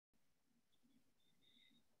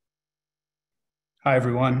Hi,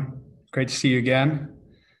 everyone. Great to see you again.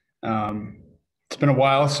 Um, it's been a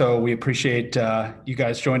while, so we appreciate you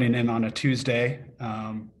guys joining in on a Tuesday.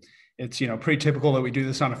 It's pretty typical that we do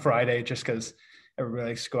this on a Friday, just because everybody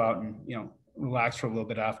likes to go out and relax for a little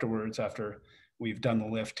bit afterwards after we've done the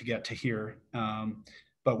lift to get to here.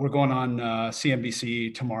 But we're going on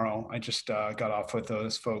CNBC tomorrow. I just got off with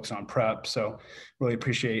those folks on prep, so really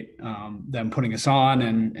appreciate them putting us on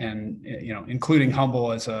and including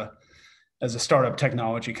Humbl as a startup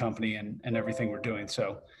technology company and everything we're doing.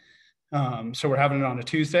 So we're having it on a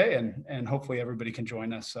Tuesday, and hopefully everybody can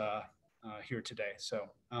join us here today. So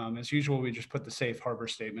as usual, we just put the safe harbor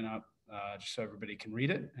statement up just so everybody can read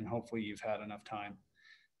it, and hopefully you've had enough time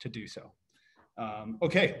to do so.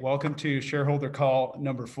 Okay, welcome to shareholder call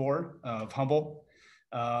number 4 of Humbl.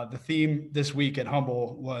 The theme this week at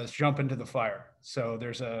Humbl was jump into the fire. So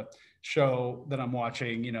there's a show that I'm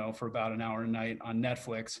watching, for about an hour a night on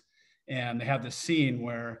Netflix. And they have this scene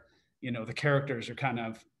where, the characters are kind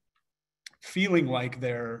of feeling like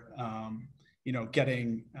they're,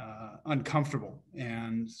 getting uncomfortable.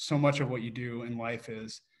 And so much of what you do in life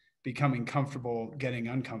is becoming comfortable, getting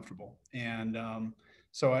uncomfortable. And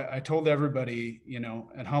so I told everybody,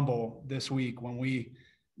 at Humbl this week when we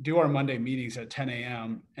do our Monday meetings at 10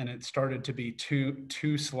 a.m. and it started to be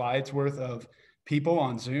two slides worth of people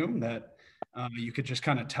on Zoom that you could just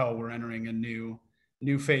kind of tell we're entering a new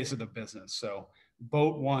phase of the business. So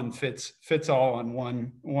boat one fits all on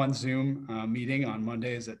one Zoom meeting on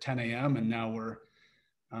Mondays at 10 a.m. And now we're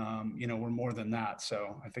more than that.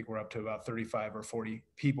 So I think we're up to about 35 or 40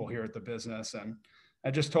 people here at the business. And I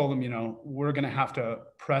just told them, we're going to have to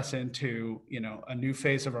press into, a new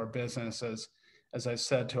phase of our business. As I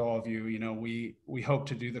said to all of you, we hope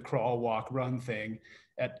to do the crawl, walk, run thing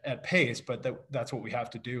at pace, but that's what we have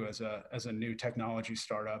to do as a new technology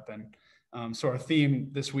startup. And so our theme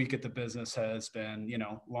this week at the business has been,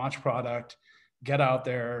 launch product, get out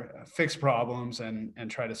there, fix problems, and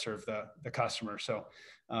try to serve the customer. So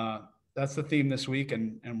that's the theme this week,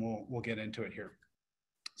 and we'll get into it here.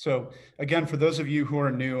 So again, for those of you who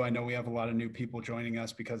are new, I know we have a lot of new people joining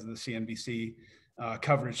us because of the CNBC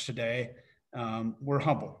coverage today. We're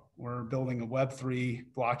Humbl. We're building a Web3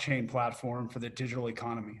 blockchain platform for the digital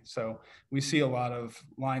economy. So we see a lot of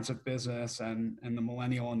lines of business and the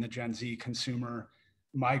millennial and the Gen Z consumer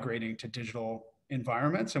migrating to digital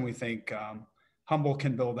environments. And we think Humbl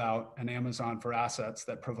can build out an Amazon for assets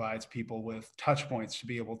that provides people with touch points to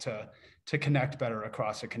be able to connect better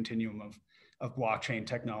across a continuum of blockchain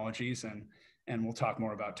technologies. And we'll talk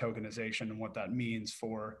more about tokenization and what that means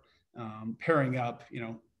for pairing up,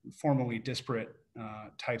 formerly disparate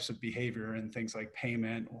types of behavior and things like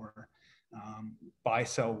payment or buy,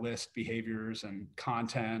 sell, list behaviors and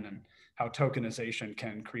content, and how tokenization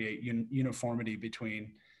can create uniformity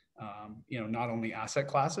between not only asset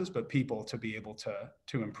classes, but people to be able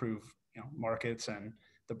to improve markets and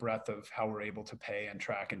the breadth of how we're able to pay and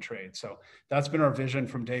track and trade. So that's been our vision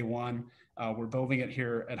from day one. We're building it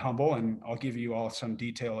here at Humbl, and I'll give you all some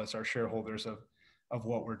detail as our shareholders of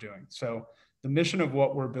what we're doing. So the mission of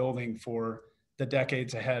what we're building for the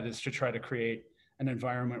decades ahead is to try to create an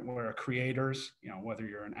environment where creators, whether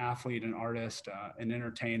you're an athlete, an artist, an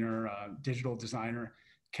entertainer, a digital designer,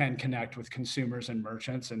 can connect with consumers and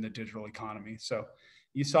merchants in the digital economy. So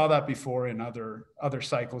you saw that before in other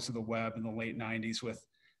cycles of the web in the late 90s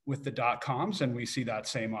with the .coms, and we see that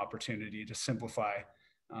same opportunity to simplify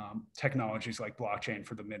technologies like blockchain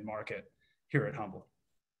for the mid-market here at Humbl.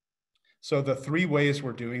 So the 3 ways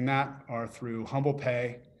we're doing that are through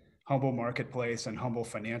HumblPay, Humbl Marketplace, and Humbl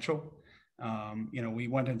Financial. We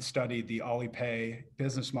went and studied the Alipay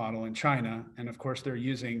business model in China, and of course they're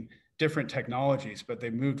using different technologies, but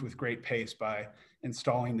they moved with great pace by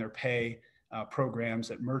installing their pay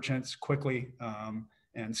programs at merchants quickly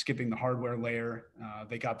and skipping the hardware layer.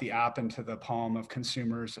 They got the app into the palm of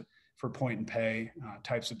consumers for point and pay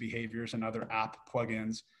types of behaviors and other app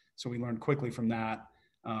plugins. So we learned quickly from that.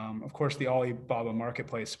 Of course, the Alibaba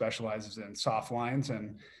Marketplace specializes in soft lines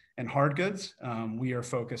and hard goods. We are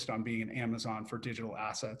focused on being an Amazon for digital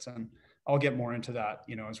assets, and I'll get more into that,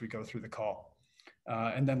 as we go through the call.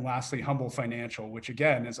 And then lastly, Humbl Financial, which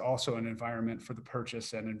again is also an environment for the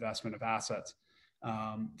purchase and investment of assets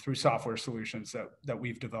through software solutions that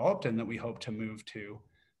we've developed and that we hope to move to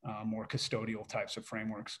more custodial types of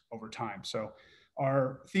frameworks over time. So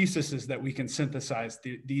our thesis is that we can synthesize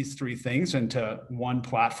these 3 things into one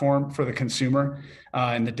platform for the consumer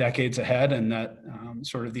in the decades ahead, and that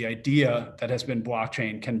sort of the idea that has been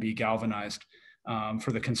blockchain can be galvanized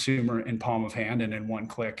for the consumer in palm of hand and in one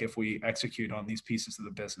click if we execute on these pieces of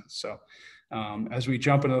the business. So as we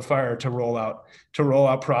jump into the fire to roll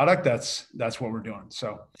out product, that's what we're doing.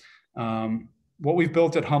 So what we've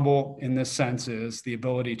built at Humbl in this sense is the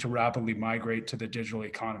ability to rapidly migrate to the digital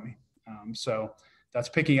economy. So that's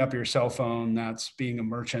picking up your cell phone. That's being a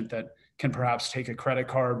merchant that can perhaps take a credit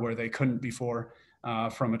card where they couldn't before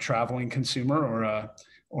from a traveling consumer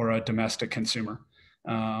or a domestic consumer.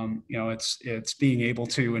 It's being able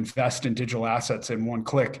to invest in digital assets in one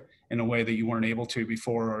click in a way that you weren't able to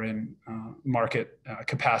before, or in market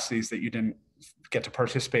capacities that you didn't get to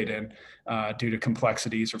participate in due to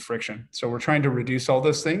complexities or friction. So we're trying to reduce all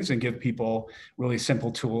those things and give people really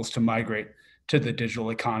simple tools to migrate to the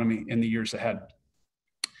digital economy in the years ahead.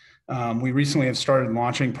 We recently have started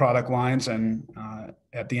launching product lines, and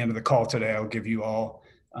at the end of the call today, I'll give you all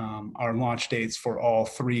our launch dates for all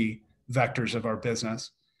three vectors of our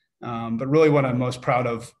business. But really what I'm most proud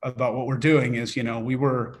of about what we're doing is, we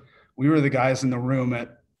were the guys in the room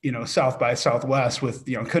at, South by Southwest with,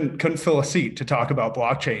 couldn't fill a seat to talk about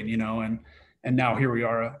blockchain, and now here we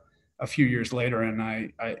are a few years later, and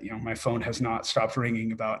I my phone has not stopped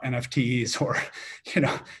ringing about NFTs or,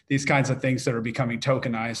 these kinds of things that are becoming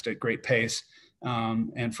tokenized at great pace,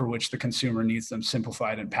 and for which the consumer needs them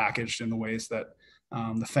simplified and packaged in the ways that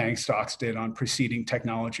the FANG stocks did on preceding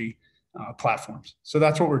technology platforms. So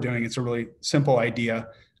that's what we're doing. It's a really simple idea,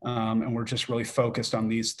 and we're just really focused on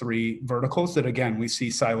these three verticals that, again, we see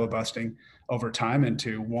silo busting over time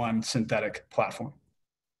into one synthetic platform.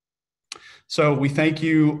 So we thank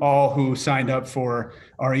you all who signed up for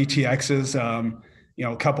our ETXs.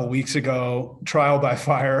 A couple of weeks ago, trial by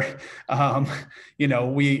fire.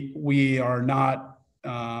 We are not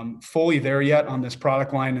fully there yet on this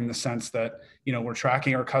product line, in the sense that we're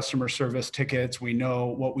tracking our customer service tickets. We know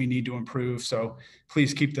what we need to improve. So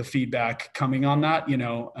please keep the feedback coming on that.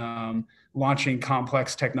 Launching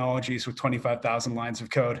complex technologies with 25,000 lines of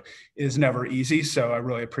code is never easy. So I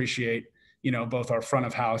really appreciate both our front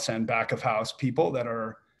of house and back of house people that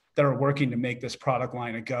are working to make this product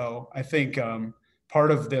line a go. I think part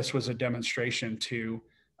of this was a demonstration to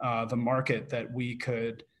the market that we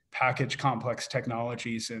could package complex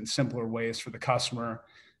technologies in simpler ways for the customer.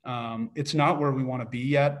 It's not where we want to be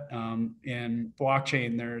yet. In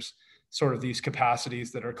blockchain, there's sort of these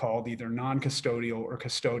capacities that are called either non-custodial or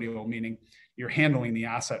custodial, meaning you're handling the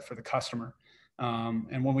asset for the customer.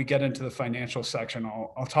 And when we get into the financial section,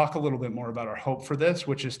 I'll talk a little bit more about our hope for this,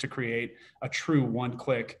 which is to create a true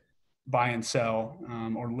one-click buy and sell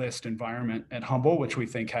or list environment at Humbl, which we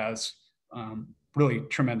think has really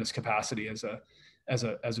tremendous capacity as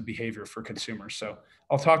a behavior for consumers. So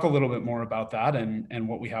I'll talk a little bit more about that and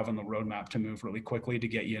what we have on the roadmap to move really quickly to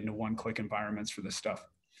get you into one-click environments for this stuff.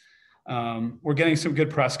 We're getting some good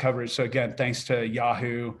press coverage. So again, thanks to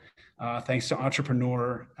Yahoo, thanks to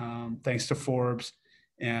Entrepreneur, thanks to Forbes,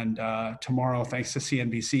 and tomorrow, thanks to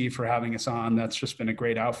CNBC for having us on. That's just been a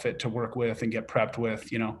great outfit to work with and get prepped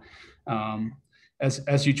with.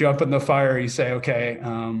 As you jump in the fire, you say, okay,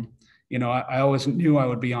 I always knew I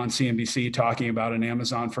would be on CNBC talking about an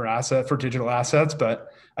Amazon for digital assets,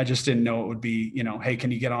 but I just didn't know it would be, hey, can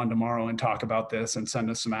you get on tomorrow and talk about this and send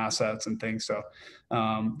us some assets and things. So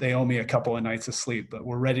they owe me a couple of nights of sleep, but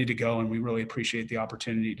we're ready to go, and we really appreciate the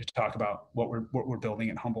opportunity to talk about what we're building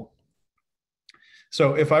at Humbl.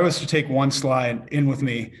 So if I was to take one slide in with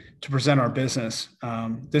me to present our business,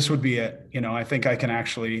 this would be it. I think I can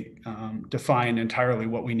actually define entirely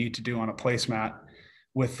what we need to do on a placemat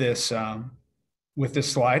with this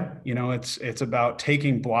slide. It's about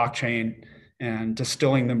taking blockchain and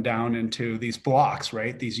distilling them down into these blocks,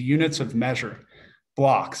 right? These units of measure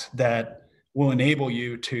blocks that will enable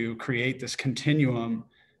you to create this continuum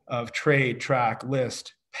of trade, track,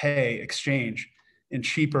 list, pay, exchange in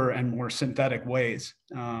cheaper and more synthetic ways.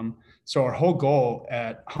 So our whole goal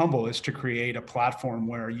at Humbl is to create a platform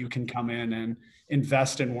where you can come in and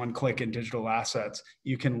invest in one click in digital assets.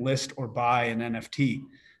 You can list or buy an NFT,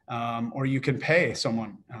 or you can pay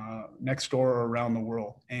someone next door or around the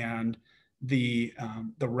world. And the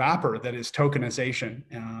wrapper that is tokenization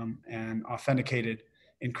and authenticated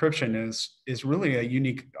encryption is really a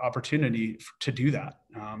unique opportunity to do that.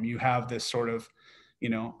 You have this sort of,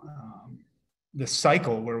 this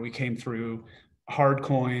cycle where we came through hard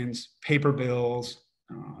coins, paper bills,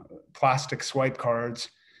 plastic swipe cards,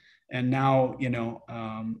 and now,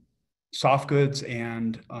 soft goods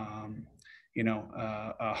and,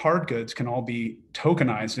 hard goods can all be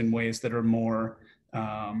tokenized in ways that are more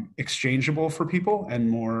exchangeable for people and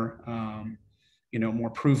more more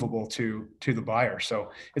provable to the buyer.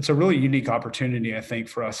 So it's a really unique opportunity, I think,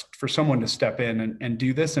 for someone to step in and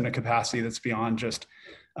do this in a capacity that's beyond just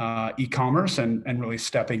e-commerce and really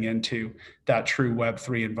stepping into that true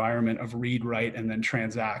Web3 environment of read, write, and then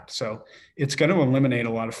transact. So it's going to eliminate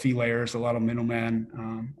a lot of fee layers, a lot of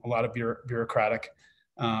middlemen, a lot of bureaucratic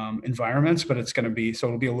environments, but it'll be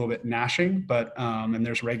a little bit gnashing, but and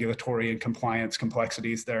there's regulatory and compliance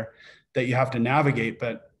complexities there that you have to navigate.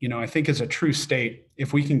 But I think as a true state,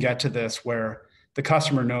 if we can get to this where the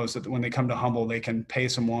customer knows that when they come to Humbl, they can pay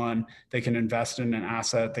someone, they can invest in an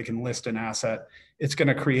asset, they can list an asset, it's going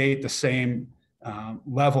to create the same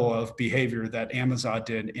level of behavior that Amazon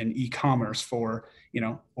did in e-commerce for,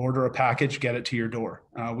 order a package, get it to your door.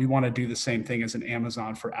 We want to do the same thing as an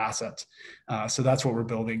Amazon for assets. So that's what we're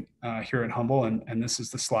building here at Humbl. And this is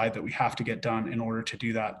the slide that we have to get done in order to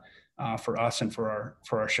do that for us and for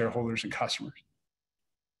our shareholders and customers.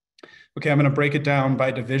 Okay, I'm going to break it down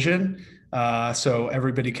by division so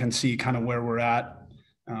everybody can see kind of where we're at.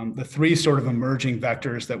 The three sort of emerging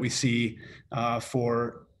vectors that we see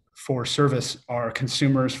for service are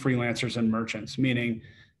consumers, freelancers, and merchants, meaning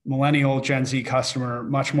millennial, Gen Z customer,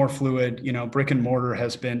 much more fluid. Brick and mortar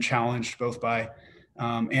has been challenged both by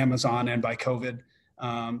Amazon and by COVID.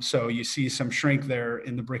 So you see some shrink there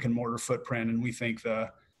in the brick and mortar footprint, and we think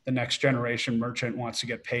the next generation merchant wants to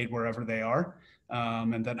get paid wherever they are,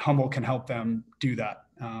 and that Humbl can help them do that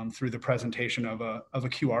through the presentation of a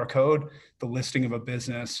QR code, the listing of a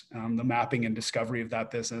business, the mapping and discovery of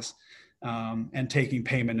that business, and taking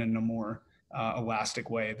payment in a more elastic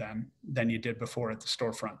way than you did before at the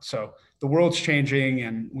storefront. So the world's changing,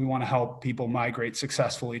 and we want to help people migrate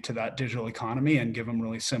successfully to that digital economy and give them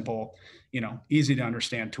really simple, easy to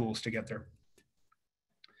understand tools to get there.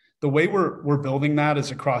 The way we're building that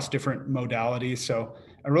is across different modalities. So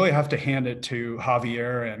I really have to hand it to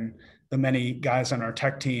Javier and the many guys on our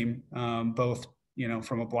tech team, both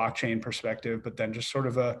from a blockchain perspective, but then just sort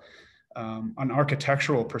of an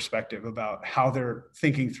architectural perspective about how they're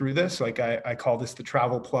thinking through this. Like I call this the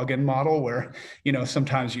travel plugin model, where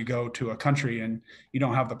sometimes you go to a country and you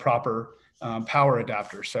don't have the proper power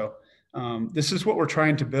adapter. So this is what we're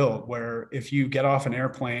trying to build, where if you get off an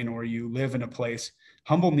airplane or you live in a place,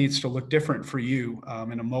 Humbl needs to look different for you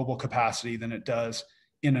in a mobile capacity than it does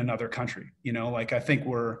in another country. I think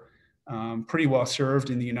we're pretty well served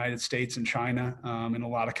in the United States and China in a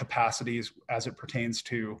lot of capacities as it pertains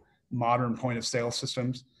to modern point of sale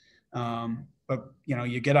systems. But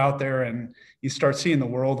you get out there and you start seeing the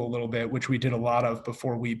world a little bit, which we did a lot of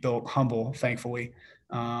before we built Humbl, thankfully.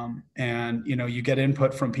 And you get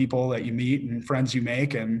input from people that you meet and friends you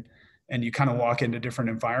make, and you kind of walk into different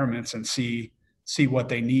environments and see what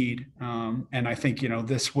they need. And I think,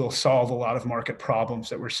 this will solve a lot of market problems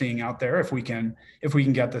that we're seeing out there if we can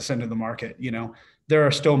get this into the market. There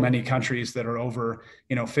are still many countries that are over,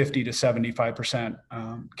 50 to 75%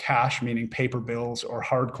 cash, meaning paper bills or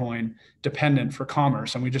hard coin dependent for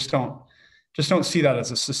commerce. And we just don't see that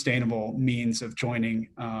as a sustainable means of joining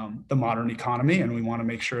the modern economy. And we want to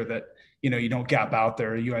make sure that, you don't gap out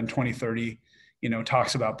there. UN 2030,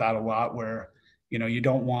 talks about that a lot, where, you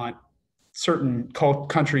don't want certain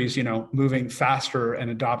countries, moving faster and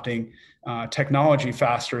adopting technology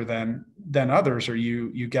faster than others, or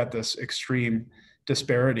you get this extreme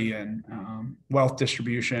disparity in wealth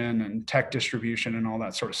distribution and tech distribution and all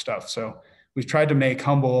that sort of stuff. So we've tried to make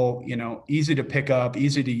Humbl, easy to pick up,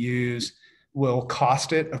 easy to use. We'll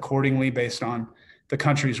cost it accordingly based on the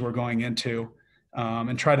countries we're going into,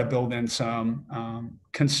 and try to build in some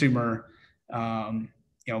consumer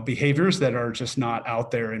behaviors that are just not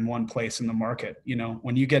out there in one place in the market.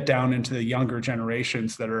 When you get down into the younger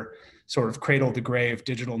generations that are sort of cradle to grave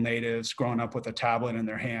digital natives, growing up with a tablet in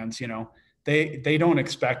their hands, they don't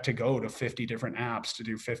expect to go to 50 different apps to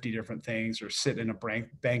do 50 different things, or sit in a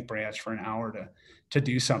bank branch for an hour to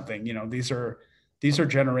do something. These are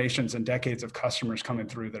generations and decades of customers coming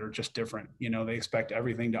through that are just different. They expect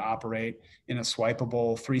everything to operate in a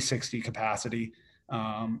swipeable 360 capacity.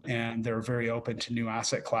 And they're very open to new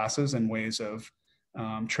asset classes and ways of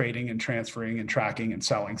trading and transferring and tracking and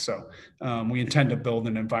selling. So we intend to build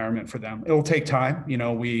an environment for them. It'll take time.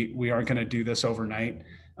 We aren't going to do this overnight.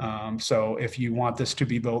 So if you want this to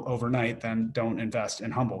be built overnight, then don't invest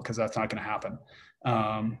in Humbl, because that's not going to happen.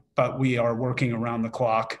 But we are working around the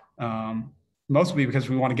clock, mostly because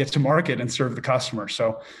we want to get to market and serve the customer.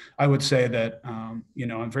 So I would say that,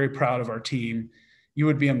 I'm very proud of our team. You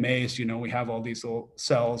would be amazed, we have all these little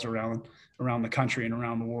cells around the country and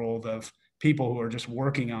around the world of people who are just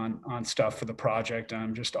working on stuff for the project.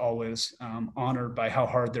 I'm just always honored by how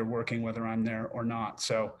hard they're working, whether I'm there or not.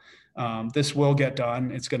 So This will get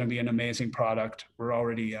done. It's going to be an amazing product. We're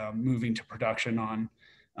already moving to production on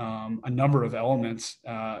a number of elements.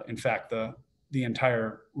 In fact, the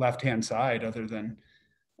entire left-hand side, other than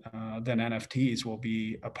NFTs, will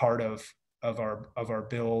be a part of our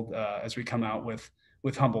build as we come out with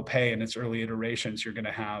HumblPay in its early iterations. You're going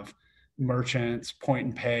to have merchants, point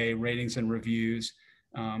and pay, ratings and reviews,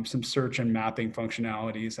 some search and mapping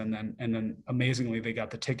functionalities, and then amazingly they got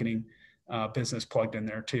the ticketing business plugged in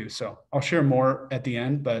there too. So I'll share more at the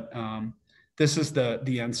end, but this is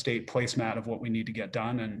the end state placemat of what we need to get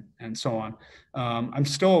done, and so on. I'm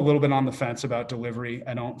still a little bit on the fence about delivery.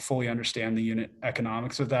 I don't fully understand the unit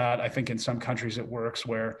economics of that. I think in some countries it works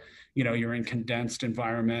where, you're in condensed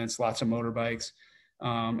environments, lots of motorbikes,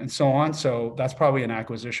 and so on. So that's probably an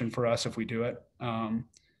acquisition for us if we do it.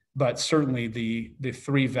 But certainly the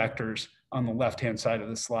three vectors on the left-hand side of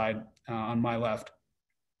the slide, on my left,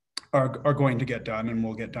 are going to get done, and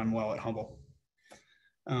will get done well at Humbl.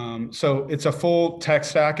 So it's a full tech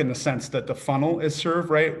stack in the sense that the funnel is served,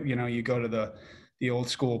 right? You go to the old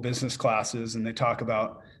school business classes and they talk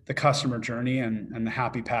about the customer journey and the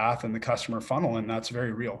happy path and the customer funnel, and that's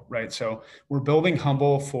very real, right? So we're building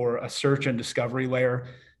Humbl for a search and discovery layer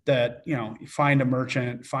that, you find a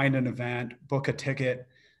merchant, find an event, book a ticket.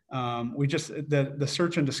 The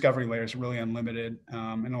search and discovery layer is really unlimited,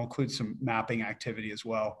 and it'll include some mapping activity as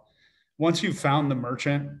well. Once you've found the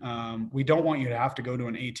merchant, we don't want you to have to go to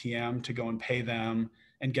an ATM to go and pay them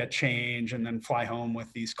and get change and then fly home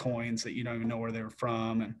with these coins that you don't even know where they were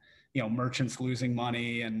from, and merchants losing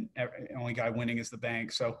money, and the only guy winning is the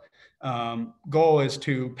bank. So goal is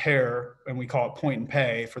to pair, and we call it point and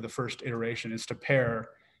pay for the first iteration, is to pair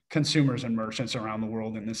consumers and merchants around the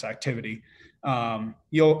world in this activity.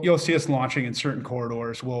 You'll see us launching in certain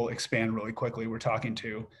corridors. We'll expand really quickly. We're talking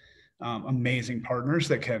to amazing partners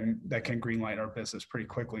that can greenlight our business pretty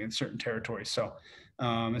quickly in certain territories. So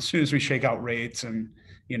as soon as we shake out rates and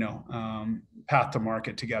path to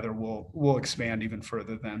market together, we'll expand even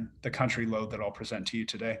further than the country load that I'll present to you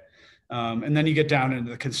today. And then you get down into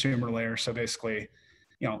the consumer layer. So basically,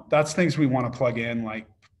 that's things we want to plug in, like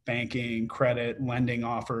banking, credit, lending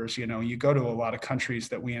offers. You go to a lot of countries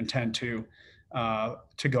that we intend to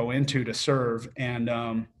go into to serve,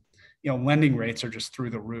 and lending rates are just through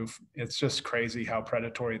the roof. It's just crazy how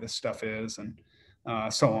predatory this stuff is, and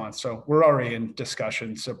so on. So we're already in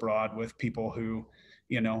discussions abroad with people who,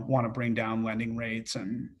 want to bring down lending rates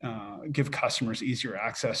and give customers easier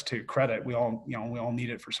access to credit. We all need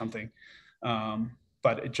it for something.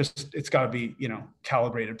 But it's got to be,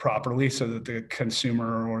 calibrated properly so that the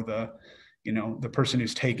consumer or the person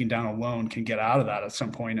who's taking down a loan can get out of that at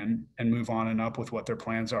some point and move on and up with what their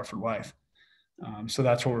plans are for life. So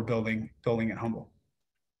that's what we're building at Humbl.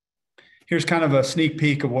 Here's kind of a sneak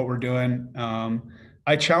peek of what we're doing.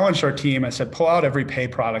 I challenged our team. I said, pull out every pay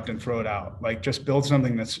product and throw it out. Like, just build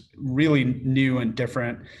something that's really new and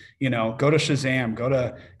different. Go to Shazam, go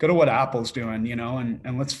to what Apple's doing,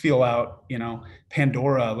 and let's feel out,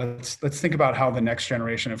 Pandora. Let's think about how the next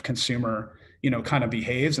generation of consumer, kind of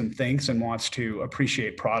behaves and thinks and wants to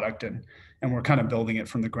appreciate product, and we're kind of building it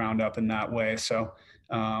from the ground up in that way. So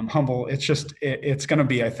Humbl, it's going to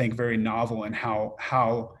be, I think, very novel in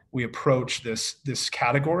how we approach this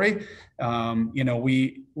category.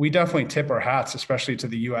 We definitely tip our hats, especially to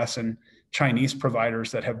the US and Chinese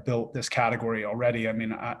providers that have built this category already. I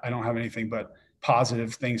mean, I don't have anything but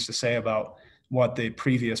positive things to say about what the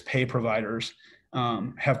previous pay providers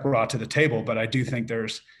have brought to the table, but I do think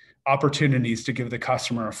there's opportunities to give the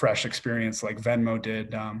customer a fresh experience, like Venmo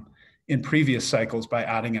did in previous cycles, by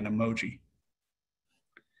adding an emoji.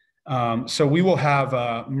 So we will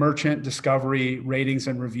have merchant discovery, ratings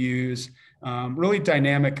and reviews, really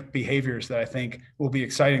dynamic behaviors that I think will be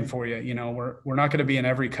exciting for you. We're not going to be in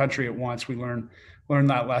every country at once. We learn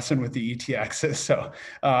that lesson with the ETXs. So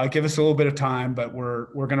give us a little bit of time, but we're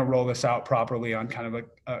going to roll this out properly on kind of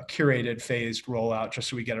a curated, phased rollout, just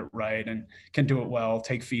so we get it right and can do it well,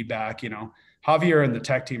 take feedback. Javier and the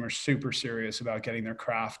tech team are super serious about getting their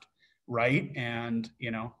craft right. And,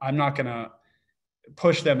 I'm not going to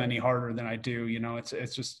push them any harder than I do.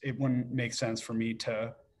 It's just, it wouldn't make sense for me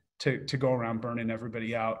to go around burning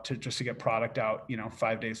everybody out to get product out,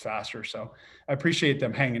 5 days faster. So I appreciate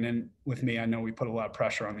them hanging in with me. I know we put a lot of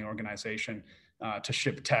pressure on the organization to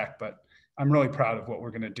ship tech, but I'm really proud of what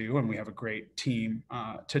we're going to do, and we have a great team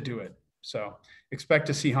to do it. So expect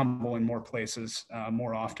to see Humbl in more places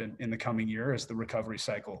more often in the coming year as the recovery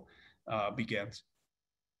cycle begins.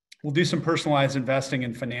 We'll do some personalized investing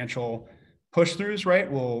and financial push-throughs,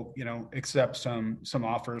 right? We'll, accept some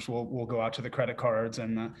offers. We'll go out to the credit cards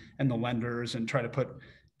and the lenders and try to put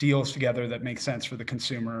deals together that make sense for the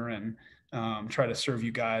consumer, and try to serve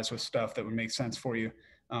you guys with stuff that would make sense for you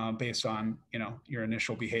based on your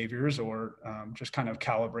initial behaviors, or just kind of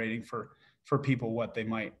calibrating for people what they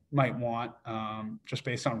might want, just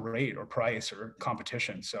based on rate or price or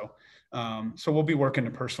competition. So we'll be working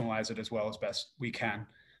to personalize it as well as best we can.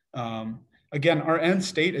 Again, our end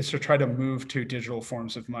state is to try to move to digital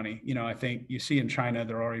forms of money. I think you see in China,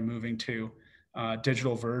 they're already moving to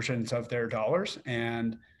digital versions of their dollars.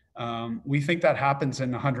 And we think that happens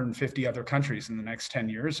in 150 other countries in the next 10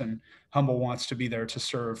 years. And Humbl wants to be there to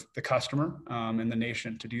serve the customer and the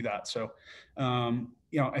nation to do that. So,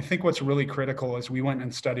 I think what's really critical is we went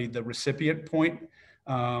and studied the recipient point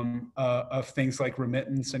of things like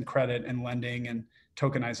remittance and credit and lending and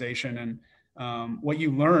tokenization. And what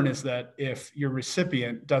you learn is that if your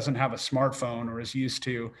recipient doesn't have a smartphone or is used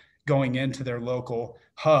to going into their local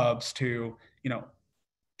hubs to,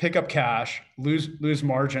 pick up cash, lose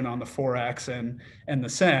margin on the Forex and the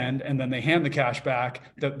send, and then they hand the cash back,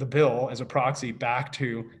 the bill as a proxy back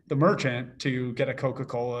to the merchant to get a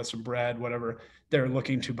Coca-Cola, some bread, whatever they're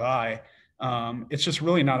looking to buy. It's just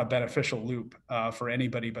really not a beneficial loop for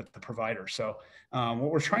anybody but the provider. So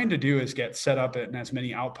what we're trying to do is get set up in as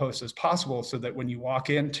many outposts as possible, so that when you walk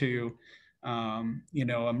into a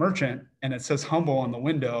merchant and it says Humbl on the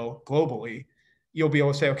window globally, you'll be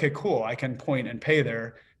able to say, okay, cool, I can point and pay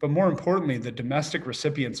there. But more importantly, the domestic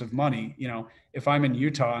recipients of money, if I'm in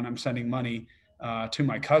Utah and I'm sending money to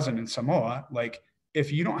my cousin in Samoa, like,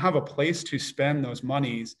 if you don't have a place to spend those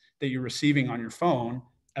monies that you're receiving on your phone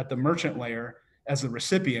at the merchant layer as the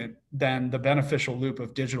recipient, then the beneficial loop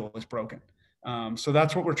of digital is broken. So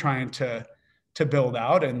that's what we're trying to build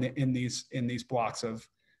out in these blocks of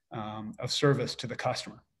service to the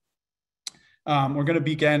customer. We're going to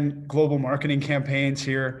begin global marketing campaigns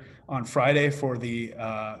here on Friday for the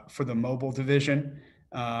mobile division.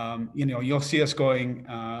 You'll see us going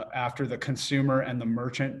after the consumer and the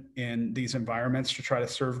merchant in these environments to try to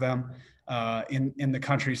serve them in the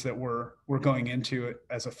countries that we're going into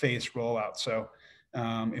as a phased rollout. So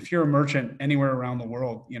if you're a merchant anywhere around the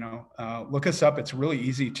world, look us up. It's really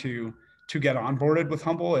easy to get onboarded with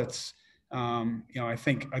Humbl. It's I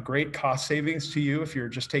think a great cost savings to you if you're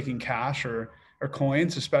just taking cash or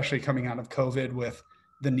coins, especially coming out of COVID with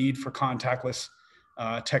the need for contactless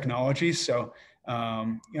technologies. So,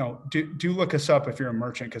 do look us up if you're a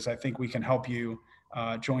merchant, because I think we can help you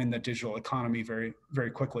join the digital economy very,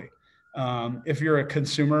 very quickly. If you're a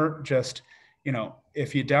consumer, just,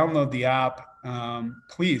 if you download the app,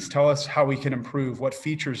 please tell us how we can improve, what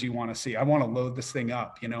features you want to see. I want to load this thing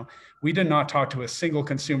up. We did not talk to a single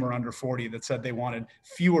consumer under 40 that said they wanted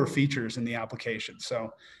fewer features in the application.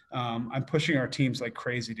 So I'm pushing our teams like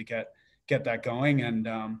crazy to get that going.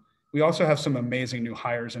 And we also have some amazing new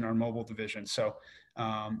hires in our mobile division. So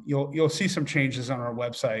you'll see some changes on our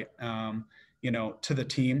website, to the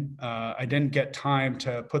team. I didn't get time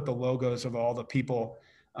to put the logos of all the people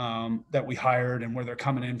that we hired and where they're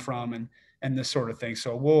coming in from and this sort of thing.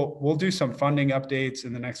 So we'll do some funding updates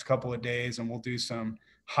in the next couple of days, and we'll do some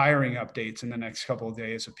hiring updates in the next couple of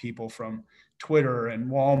days of people from Twitter and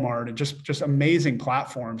Walmart and just amazing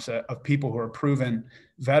platforms of people who are proven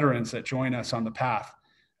veterans that join us on the path.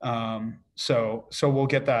 So we'll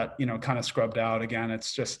get that, kind of scrubbed out again.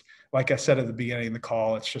 It's just, like I said at the beginning of the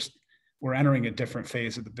call, it's just, we're entering a different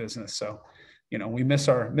phase of the business. So, we miss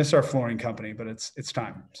our flooring company, but it's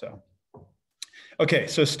time. So, okay.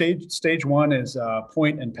 So stage one is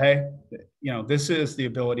point and pay. This is the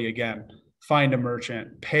ability, again, find a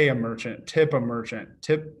merchant, pay a merchant, tip a merchant,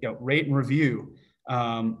 rate and review,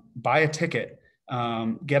 buy a ticket,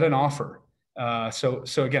 get an offer. So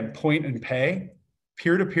again, point and pay.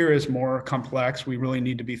 Peer-to-peer is more complex. We really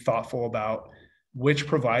need to be thoughtful about which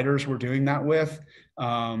providers we're doing that with.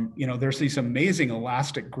 There's these amazing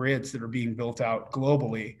elastic grids that are being built out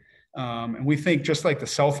globally. And we think, just like the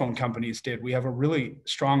cell phone companies did, we have a really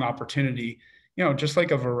strong opportunity, just like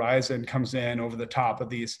a Verizon comes in over the top of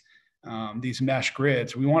these mesh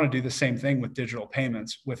grids. We want to do the same thing with digital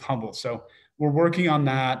payments with Humbl. So we're working on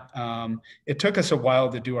that. It took us a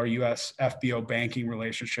while to do our US FBO banking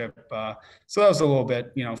relationship. So that was a little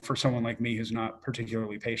bit, for someone like me who's not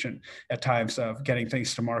particularly patient at times of getting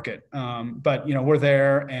things to market. But, we're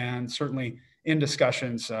there and certainly in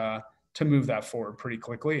discussions to move that forward pretty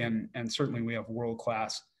quickly. And certainly we have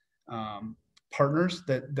world-class partners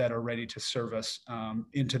that are ready to serve us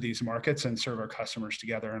into these markets and serve our customers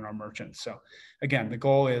together and our merchants. So again, the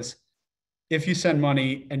goal is, if you send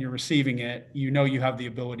money and you're receiving it, you have the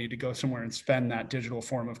ability to go somewhere and spend that digital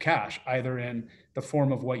form of cash, either in the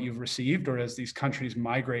form of what you've received, or as these countries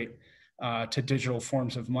migrate to digital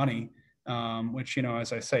forms of money, which,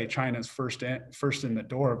 as I say, China's first in the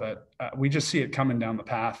door, but we just see it coming down the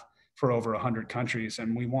path for over 100 countries.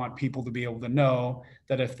 And we want people to be able to know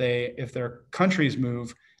that if their countries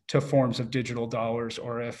move to forms of digital dollars,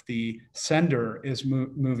 or if the sender is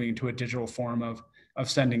moving to a digital form of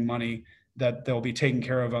sending money, that they'll be taken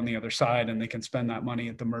care of on the other side, and they can spend that money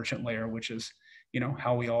at the merchant layer, which is,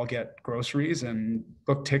 how we all get groceries and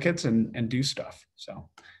book tickets and do stuff. So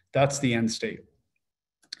that's the end state.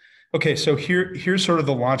 Okay, so here's sort of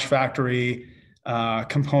the launch factory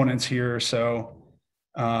components here. So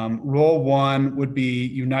role one would be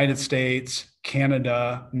United States,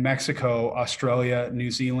 Canada, Mexico, Australia,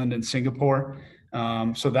 New Zealand, and Singapore.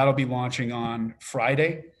 So that'll be launching on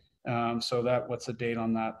Friday. So what's the date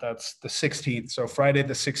on that? That's the 16th. So Friday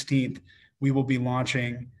the 16th, we will be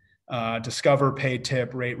launching Discover, Pay,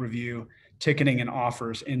 Tip, Rate, Review, ticketing, and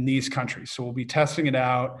offers in these countries. So we'll be testing it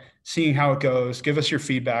out, seeing how it goes. Give us your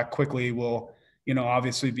feedback quickly. We'll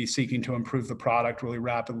obviously be seeking to improve the product really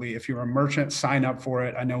rapidly. If you're a merchant, sign up for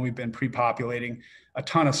it. I know we've been pre-populating a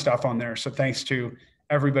ton of stuff on there. So thanks to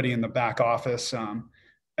everybody in the back office.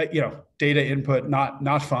 Data input,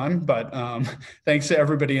 not fun, but thanks to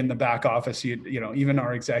everybody in the back office. Even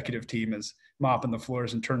our executive team is mopping the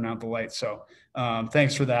floors and turning out the lights. So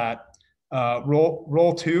thanks for that.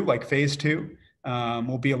 Role two, like phase two,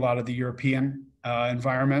 will be a lot of the European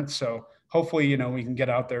environment. So hopefully, we can get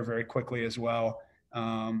out there very quickly as well.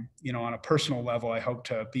 On a personal level, I hope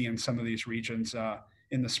to be in some of these regions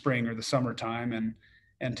in the spring or the summertime,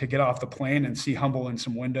 and to get off the plane and see Humbl in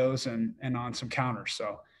some windows and on some counters.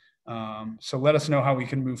 So let us know how we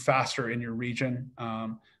can move faster in your region.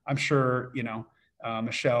 I'm sure,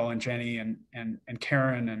 Michelle and Jenny and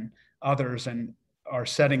Karen and others are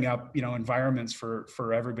setting up, environments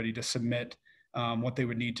for everybody to submit what they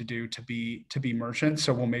would need to do to be merchants.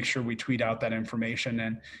 So we'll make sure we tweet out that information.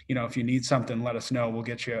 And, if you need something, let us know. We'll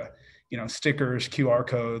get you, stickers, QR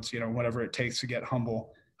codes, whatever it takes to get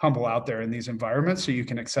Humbl out there in these environments, so you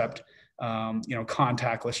can accept,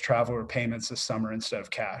 contactless traveler payments this summer instead of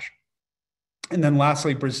cash. And then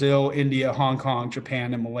lastly, Brazil, India, Hong Kong,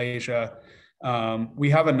 Japan, and Malaysia. We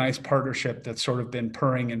have a nice partnership that's sort of been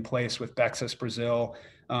purring in place with Bexus Brazil.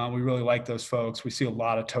 We really like those folks. We see a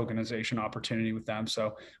lot of tokenization opportunity with them.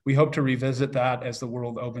 So we hope to revisit that as the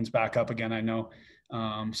world opens back up again. I know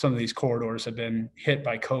some of these corridors have been hit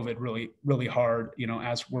by COVID really, really hard,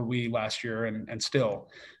 as were we last year and still.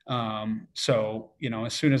 So,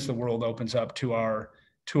 as soon as the world opens up to our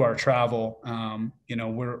travel,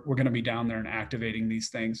 we're going to be down there and activating these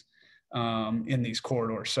things in these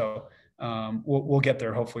corridors. So we'll get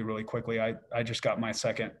there hopefully really quickly. I just got my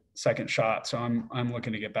second shot, so I'm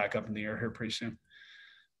looking to get back up in the air here pretty soon.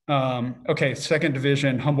 Okay, second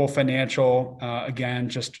division, Humbl Financial. Again,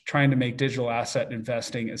 just trying to make digital asset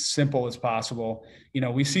investing as simple as possible.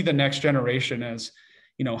 We see the next generation as,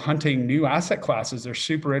 hunting new asset classes. They're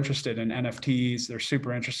super interested in NFTs. They're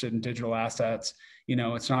super interested in digital assets.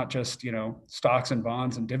 It's not just, stocks and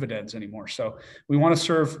bonds and dividends anymore. So we want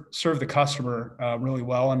to serve the customer really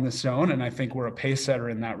well in this zone. And I think we're a pace setter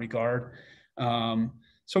in that regard.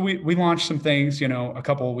 So we launched some things, a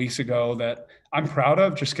couple of weeks ago that I'm proud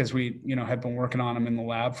of, just because we, had been working on them in the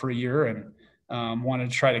lab for a year and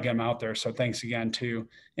wanted to try to get them out there. So thanks again to,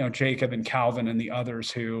 Jacob and Calvin and the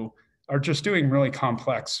others who are just doing really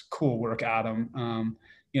complex, cool work, Adam,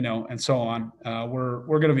 and so on.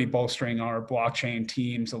 We're going to be bolstering our blockchain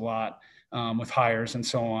teams a lot with hires and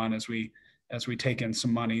so on as we take in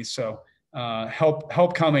some money. So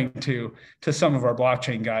help coming to some of our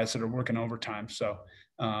blockchain guys that are working overtime. So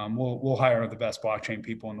we'll hire the best blockchain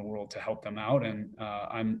people in the world to help them out. And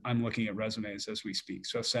I'm looking at resumes as we speak.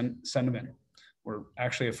 So send them in. We're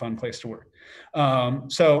actually a fun place to work.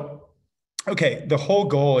 Okay, the whole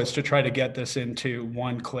goal is to try to get this into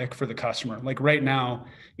one click for the customer. Like right now,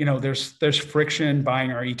 there's friction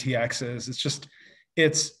buying our ETXs. It's just,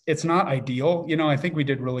 it's not ideal. I think we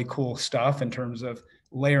did really cool stuff in terms of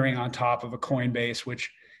layering on top of a Coinbase,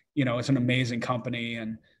 which, is an amazing company.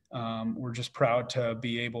 And we're just proud to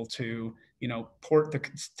be able to,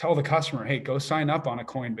 tell the customer, hey, go sign up on a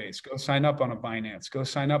Coinbase, go sign up on a Binance, go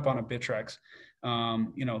sign up on a Bittrex.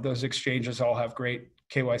 Those exchanges all have great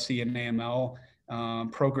KYC and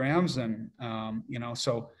AML programs. And,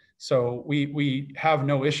 so we have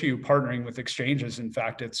no issue partnering with exchanges. In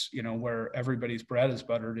fact, it's, where everybody's bread is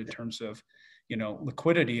buttered in terms of,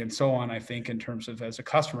 liquidity and so on. I think in terms of, as a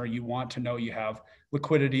customer, you want to know you have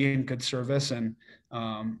liquidity and good service and,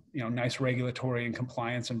 nice regulatory and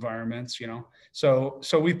compliance environments, So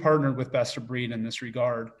we've partnered with best of breed in this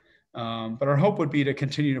regard. But our hope would be to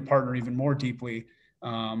continue to partner even more deeply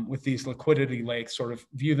with these liquidity lakes, sort of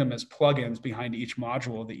view them as plugins behind each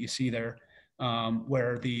module that you see there,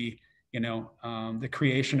 where the the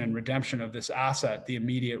creation and redemption of this asset, the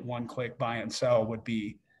immediate one-click buy and sell, would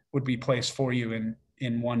be placed for you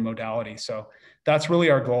in one modality. So that's really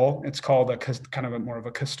our goal. It's called kind of more of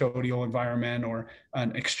a custodial environment, or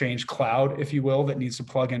an exchange cloud, if you will, that needs to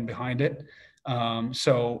plug in behind it.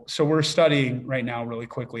 So we're studying right now really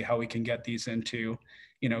quickly how we can get these into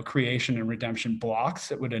creation and redemption blocks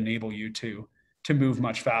that would enable you to move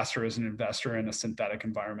much faster as an investor in a synthetic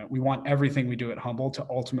environment. We want everything we do at Humbl to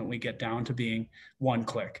ultimately get down to being one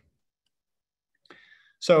click.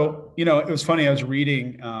 So, it was funny. I was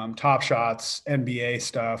reading Top Shot's NBA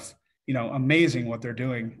stuff. Amazing what they're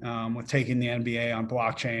doing with taking the NBA on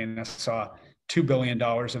blockchain. I saw $2 billion of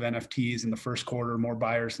NFTs in the first quarter, more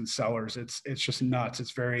buyers than sellers. It's just nuts.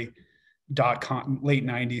 It's very late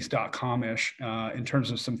 90s .com-ish in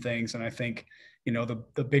terms of some things. And I think,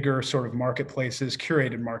 the bigger sort of marketplaces,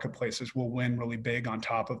 curated marketplaces, will win really big on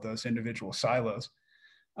top of those individual silos.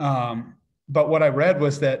 But what I read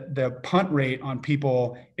was that the punt rate on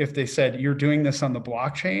people, if they said you're doing this on the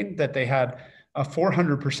blockchain, that they had a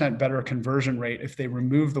 400% better conversion rate if they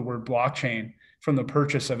remove the word blockchain from the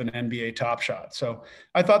purchase of an NBA Top Shot. So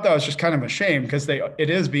I thought that was just kind of a shame, because it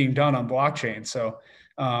is being done on blockchain. So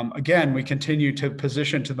again, we continue to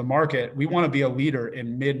position to the market. We want to be a leader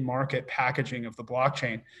in mid-market packaging of the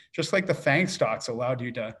blockchain, just like the FANG stocks allowed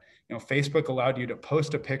you to, Facebook allowed you to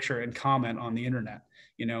post a picture and comment on the internet.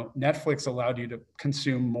 Netflix allowed you to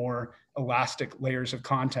consume more elastic layers of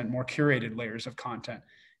content, more curated layers of content.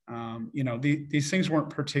 These things weren't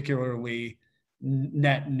particularly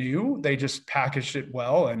net new. They just packaged it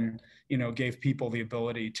well and, gave people the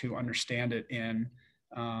ability to understand it in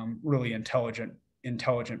really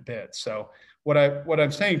intelligent bits. So what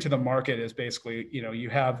I'm saying to the market is basically, you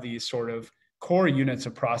have these sort of core units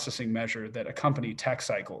of processing measure that accompany tech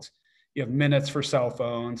cycles. You have minutes for cell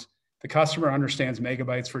phones. The customer understands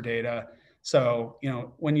megabytes for data. So,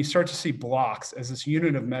 when you start to see blocks as this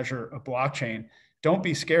unit of measure of blockchain, don't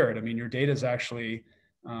be scared. I mean, your data is actually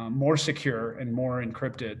more secure and more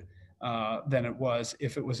encrypted than it was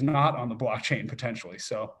if it was not on the blockchain potentially.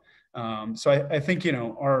 So I think,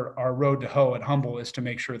 our road to hoe at Humbl is to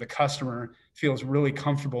make sure the customer feels really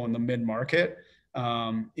comfortable in the mid-market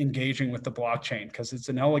engaging with the blockchain, because it's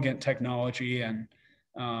an elegant technology, and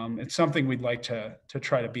it's something we'd like to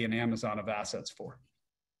try to be an Amazon of assets for.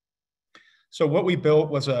 So what we built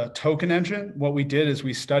was a token engine. What we did is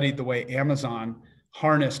we studied the way Amazon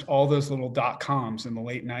harnessed all those little .coms in the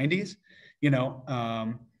late 90s,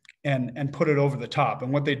 and put it over the top.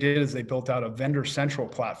 And what they did is they built out a vendor central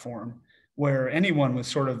platform where anyone with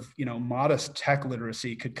sort of, modest tech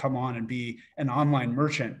literacy could come on and be an online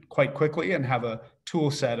merchant quite quickly and have a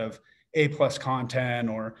tool set of A+ content,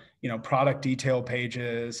 or, product detail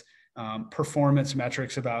pages, performance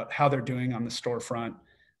metrics about how they're doing on the storefront.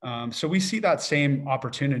 So we see that same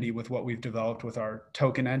opportunity with what we've developed with our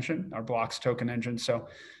token engine, our blocks token engine. So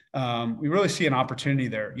we really see an opportunity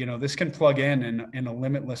there. This can plug in a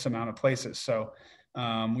limitless amount of places. So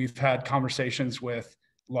we've had conversations with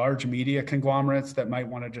large media conglomerates that might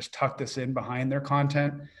want to just tuck this in behind their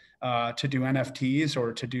content to do NFTs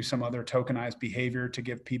or to do some other tokenized behavior to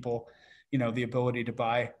give people, the ability to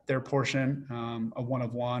buy their portion, a 1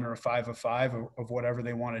 of 1 or a 5 of 5 of whatever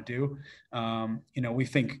they want to do. We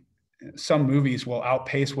think some movies will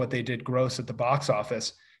outpace what they did gross at the box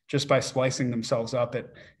office just by splicing themselves up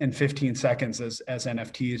in 15 seconds as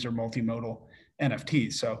NFTs or multimodal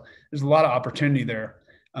NFTs. So there's a lot of opportunity there,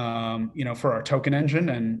 for our token engine,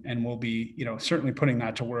 and we'll be, certainly putting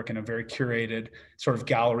that to work in a very curated sort of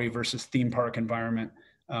gallery versus theme park environment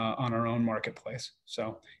on our own marketplace.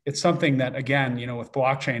 So it's something that, again, with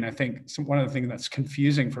blockchain, I think one of the things that's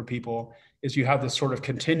confusing for people is you have this sort of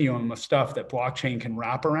continuum of stuff that blockchain can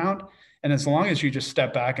wrap around. And as long as you just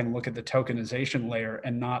step back and look at the tokenization layer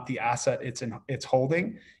and not the asset it's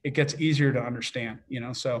holding, it gets easier to understand.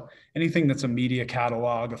 So anything that's a media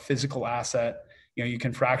catalog, a physical asset, you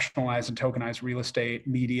can fractionalize and tokenize real estate,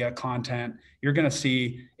 media, content. You're going to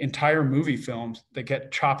see entire movie films that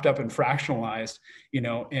get chopped up and fractionalized,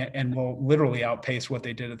 and will literally outpace what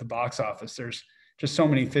they did at the box office. There's just so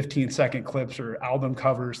many 15-second clips or album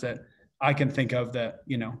covers that I can think of that,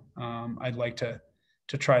 I'd like to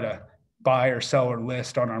try to buy or sell or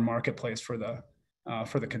list on our marketplace for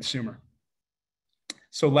the consumer.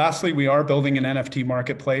 So lastly, we are building an NFT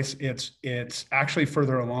marketplace. It's actually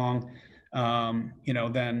further along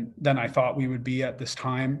than I thought we would be at this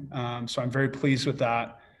time. So I'm very pleased with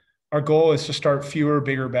that. Our goal is to start fewer,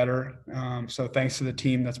 bigger, better. So thanks to the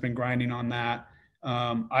team that's been grinding on that.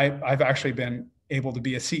 I've actually been able to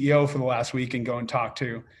be a CEO for the last week and go and talk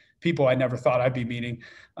to people I never thought I'd be meeting.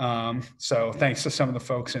 So thanks to some of the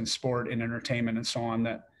folks in sport and entertainment and so on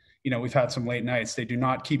that, we've had some late nights. They do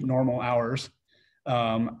not keep normal hours.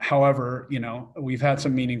 However, we've had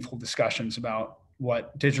some meaningful discussions about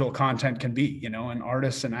what digital content can be, and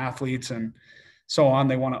artists and athletes and so on.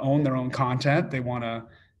 They want to own their own content. They want to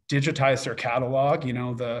digitize their catalog.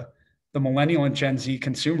 The millennial and Gen Z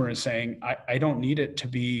consumer is saying, I don't need it to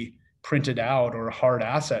be printed out or a hard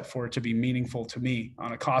asset for it to be meaningful to me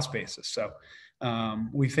on a cost basis. So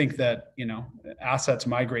we think that, assets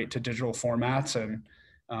migrate to digital formats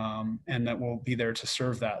and that we'll be there to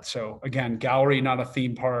serve that. So again, gallery, not a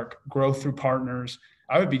theme park, growth through partners.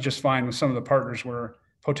 I would be just fine with some of the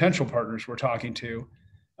potential partners we're talking to,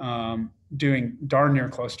 doing darn near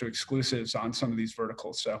close to exclusives on some of these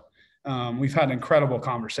verticals. So we've had incredible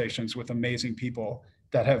conversations with amazing people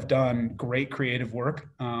that have done great creative work,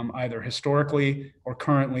 either historically or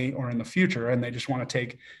currently or in the future, and they just want to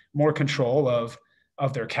take more control of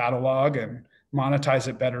their catalog and monetize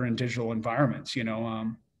it better in digital environments.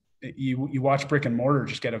 You watch brick and mortar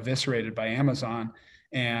just get eviscerated by Amazon,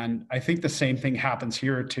 and I think the same thing happens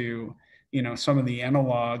here to some of the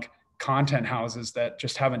analog content houses that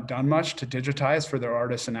just haven't done much to digitize for their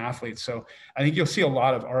artists and athletes. So I think you'll see a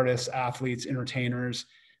lot of artists, athletes, entertainers,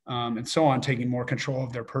 and so on taking more control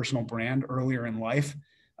of their personal brand earlier in life,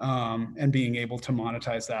 and being able to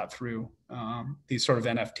monetize that through these sort of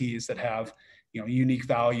NFTs that have unique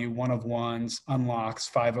value, one of ones, unlocks,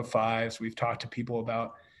 5 of 5s. We've talked to people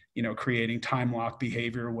about creating time lock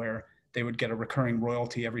behavior where they would get a recurring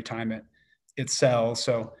royalty every time it sells.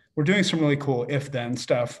 So we're doing some really cool if-then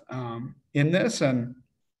stuff in this. And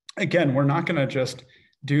again, we're not going to just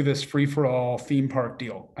do this free-for-all theme park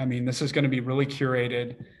deal. I mean, this is going to be really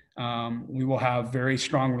curated. We will have very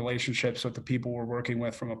strong relationships with the people we're working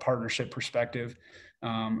with from a partnership perspective.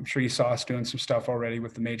 I'm sure you saw us doing some stuff already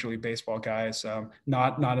with the Major League Baseball guys,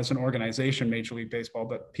 not as an organization, Major League Baseball,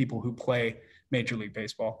 but people who play Major League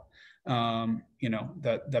Baseball,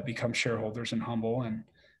 that become shareholders in Humbl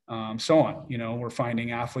and so on. We're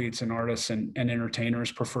finding athletes and artists and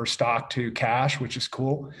entertainers prefer stock to cash, which is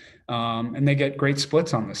cool. And they get great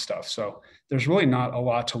splits on this stuff. So there's really not a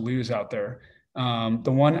lot to lose out there.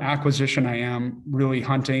 The one acquisition I am really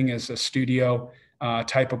hunting is a studio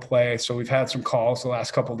type of play. So we've had some calls the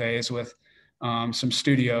last couple of days with some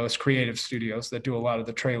studios, creative studios that do a lot of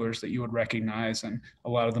the trailers that you would recognize and a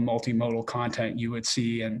lot of the multimodal content you would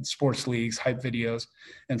see in sports leagues, hype videos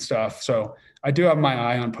and stuff. So I do have my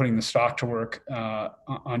eye on putting the stock to work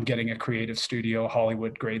on getting a creative studio,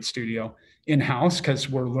 Hollywood grade studio in-house, because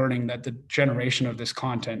we're learning that the generation of this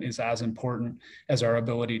content is as important as our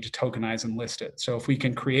ability to tokenize and list it. So if we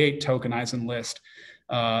can create, tokenize, and list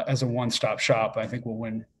as a one-stop shop, I think we'll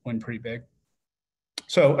win pretty big.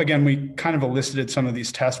 So again, we kind of elicited some of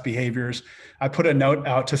these test behaviors. I put a note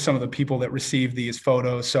out to some of the people that receive these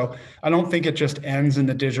photos. So I don't think it just ends in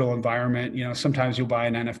the digital environment. Sometimes you'll buy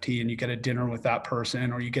an NFT and you get a dinner with that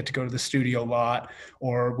person, or you get to go to the studio lot,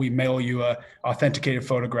 or we mail you a authenticated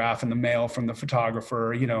photograph in the mail from the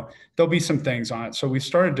photographer. There'll be some things on it. So we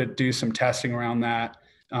started to do some testing around that.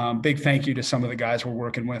 Big thank you to some of the guys we're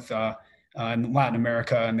working with in Latin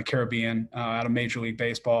America and the Caribbean out of Major League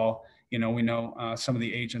Baseball. We know some of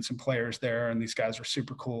the agents and players there, and these guys are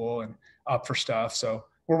super cool and up for stuff. So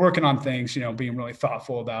we're working on things, being really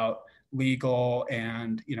thoughtful about legal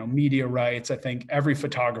and, media rights. I think every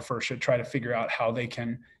photographer should try to figure out how they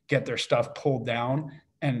can get their stuff pulled down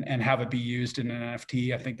and have it be used in an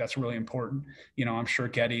NFT. I think that's really important. I'm sure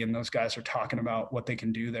Getty and those guys are talking about what they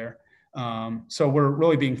can do there. So we're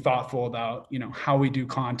really being thoughtful about, how we do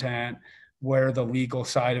content, where the legal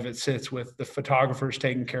side of it sits with the photographers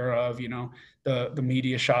taken care of, the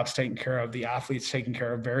media shops taken care of, the athletes taken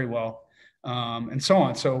care of very well, and so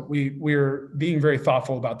on. So we're being very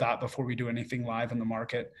thoughtful about that before we do anything live in the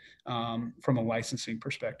market from a licensing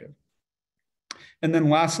perspective. And then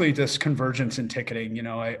lastly, this convergence in ticketing.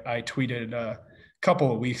 I tweeted a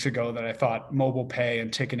couple of weeks ago that I thought mobile pay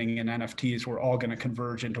and ticketing and NFTs were all going to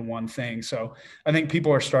converge into one thing. So I think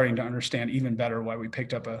people are starting to understand even better why we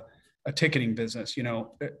picked up a ticketing business.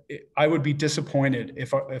 I would be disappointed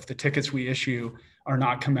if the tickets we issue are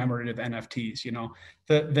not commemorative NFTs.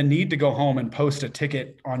 The need to go home and post a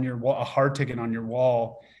ticket on your wall, a hard ticket on your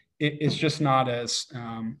wall, is just not as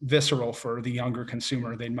visceral for the younger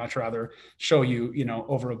consumer. They'd much rather show you,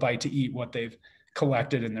 over a bite to eat what they've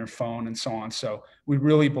collected in their phone and so on. So we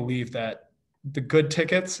really believe that the good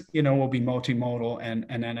tickets, will be multimodal and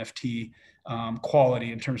NFT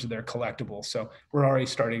quality in terms of their collectibles. So we're already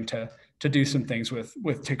starting to do some things with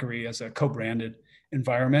Tickery as a co-branded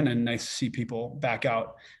environment, and nice to see people back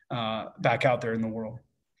out there in the world.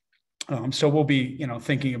 So we'll be,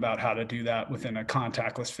 thinking about how to do that within a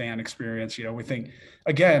contactless fan experience. We think,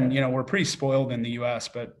 again, we're pretty spoiled in the U.S.,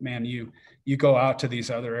 but man, you go out to these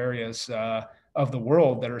other areas of the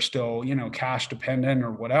world that are still, cash dependent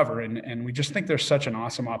or whatever, and we just think there's such an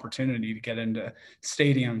awesome opportunity to get into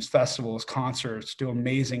stadiums, festivals, concerts, do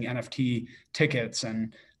amazing NFT tickets,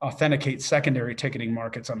 and authenticate secondary ticketing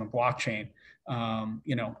markets on the blockchain.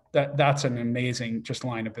 That's an amazing just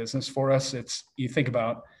line of business for us. You think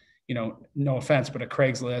about, no offense, but a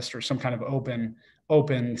Craigslist or some kind of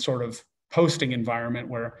open sort of posting environment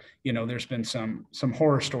where, there's been some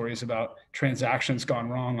horror stories about transactions gone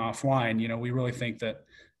wrong offline. We really think that,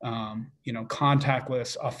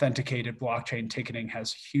 contactless authenticated blockchain ticketing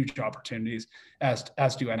has huge opportunities, as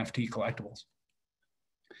do NFT collectibles.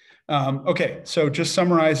 Okay, so just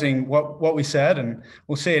summarizing what we said, and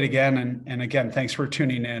we'll say it again. And again, thanks for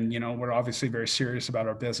tuning in. We're obviously very serious about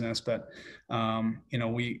our business, but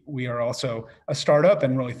we are also a startup,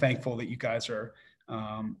 and really thankful that you guys are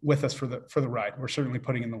with us for the ride. We're certainly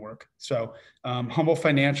putting in the work. So Humbl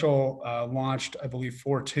Financial launched, I believe,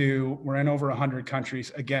 4/2. We're in over 100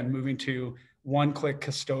 countries. Again, moving to one-click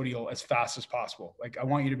custodial as fast as possible. Like, I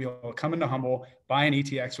want you to be able to come into Humbl, buy an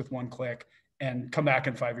ETX with one click, and come back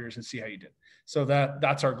in 5 years and see how you did. So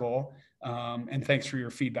that's our goal. And thanks for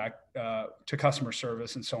your feedback to customer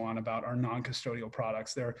service and so on about our non-custodial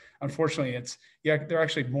products. Unfortunately, they're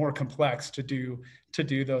actually more complex to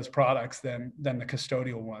do those products than the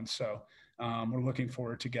custodial ones. So we're looking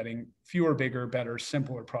forward to getting fewer, bigger, better,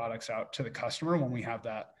 simpler products out to the customer when we have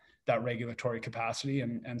that regulatory capacity,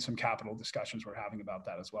 and some capital discussions we're having about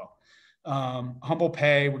that as well.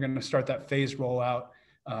 HumblPay, we're going to start that phased rollout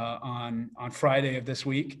on Friday of this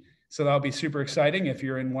week. So that'll be super exciting. If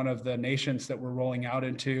you're in one of the nations that we're rolling out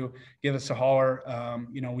into, give us a holler.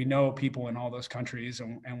 We know people in all those countries,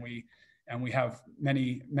 and we have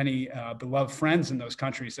many beloved friends in those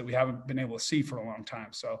countries that we haven't been able to see for a long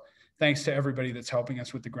time. So thanks to everybody that's helping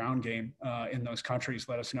us with the ground game in those countries.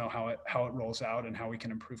 Let us know how it rolls out and how we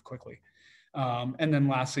can improve quickly. And then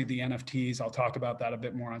lastly, the NFTs, I'll talk about that a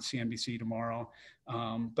bit more on CNBC tomorrow.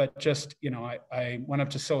 But just, I went up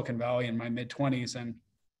to Silicon Valley in my mid-20s, and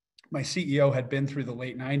my CEO had been through the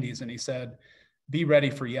late 90s, and he said, be ready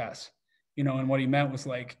for yes. And what he meant was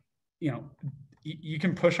like, you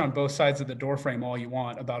can push on both sides of the door frame all you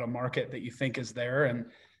want about a market that you think is there. And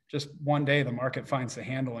just one day the market finds the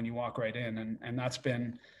handle and you walk right in. And that's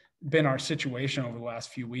been our situation over the last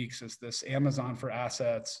few weeks. Is this Amazon for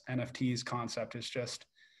assets, NFTs concept is just,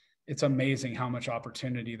 it's amazing how much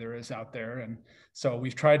opportunity there is out there. And so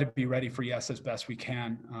we've tried to be ready for yes as best we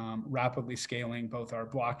can, rapidly scaling both our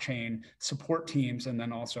blockchain support teams and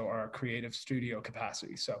then also our creative studio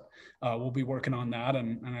capacity. So we'll be working on that.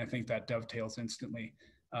 And I think that dovetails instantly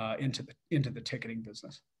into the ticketing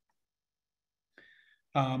business.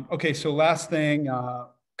 Okay, so last thing,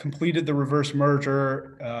 completed the reverse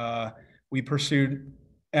merger. We pursued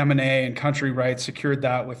M&A and country rights, secured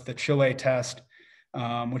that with the Chile test,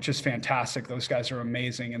 which is fantastic. Those guys are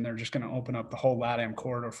amazing, and they're just going to open up the whole LATAM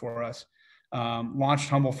corridor for us. Launched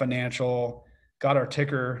Humbl Financial, got our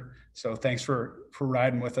ticker. So thanks for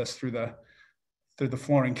riding with us through the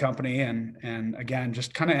flooring company, and again,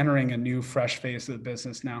 just kind of entering a new, fresh phase of the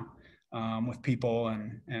business now. With people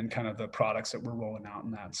and kind of the products that we're rolling out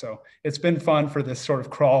in that. So it's been fun for this sort of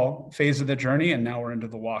crawl phase of the journey, and now we're into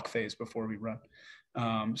the walk phase before we run.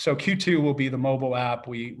 So Q2 will be the mobile app.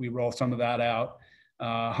 We roll some of that out.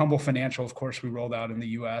 Humbl Financial, of course, we rolled out in the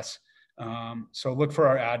US. So look for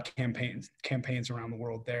our ad campaigns around the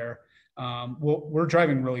world there. We're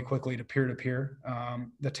driving really quickly to peer-to-peer.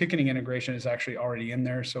 The ticketing integration is actually already in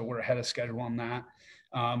there, so we're ahead of schedule on that.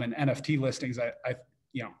 And NFT listings, I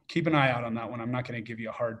keep an eye out on that one. I'm not going to give you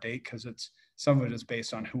a hard date because some of it is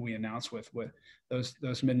based on who we announce with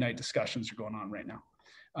those midnight discussions are going on right now.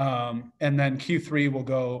 And then Q3 will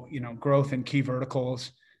go, growth in key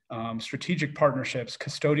verticals, strategic partnerships,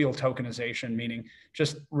 custodial tokenization, meaning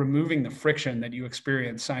just removing the friction that you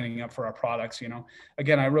experience signing up for our products.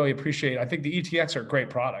 Again, I really appreciate, I think the ETX are a great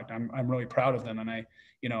product. I'm really proud of them. And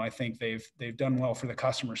I think they've done well for the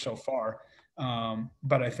customer so far.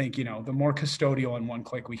 But I think, the more custodial and one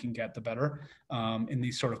click we can get, the better in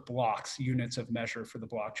these sort of blocks, units of measure for the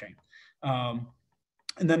blockchain.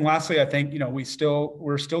 And then lastly, I think,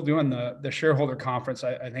 we're still doing the shareholder conference.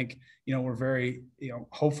 I think, we're very,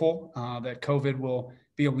 hopeful that COVID will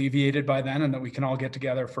be alleviated by then and that we can all get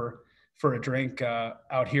together for for a drink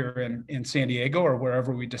out here in San Diego or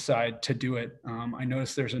wherever we decide to do it. I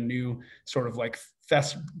noticed there's a new sort of like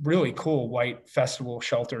really cool white festival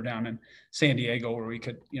shelter down in San Diego where we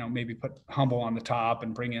could, maybe put Humbl on the top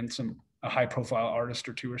and bring in a high profile artist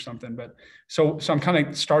or two or something. But so I'm kind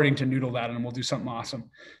of starting to noodle that, and we'll do something awesome.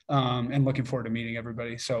 And looking forward to meeting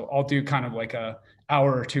everybody. So I'll do kind of like a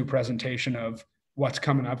hour or two presentation of what's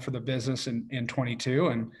coming up for the business in 22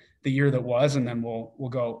 and the year that was, and then we'll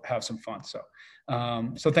go have some fun.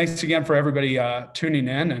 So thanks again for everybody tuning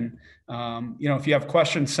in, and if you have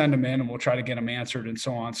questions, send them in and we'll try to get them answered and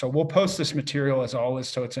so on. So we'll post this material as always,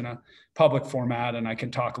 so it's in a public format and I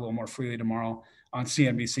can talk a little more freely tomorrow on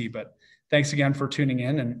CNBC. But thanks again for tuning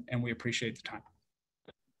in, and we appreciate the time.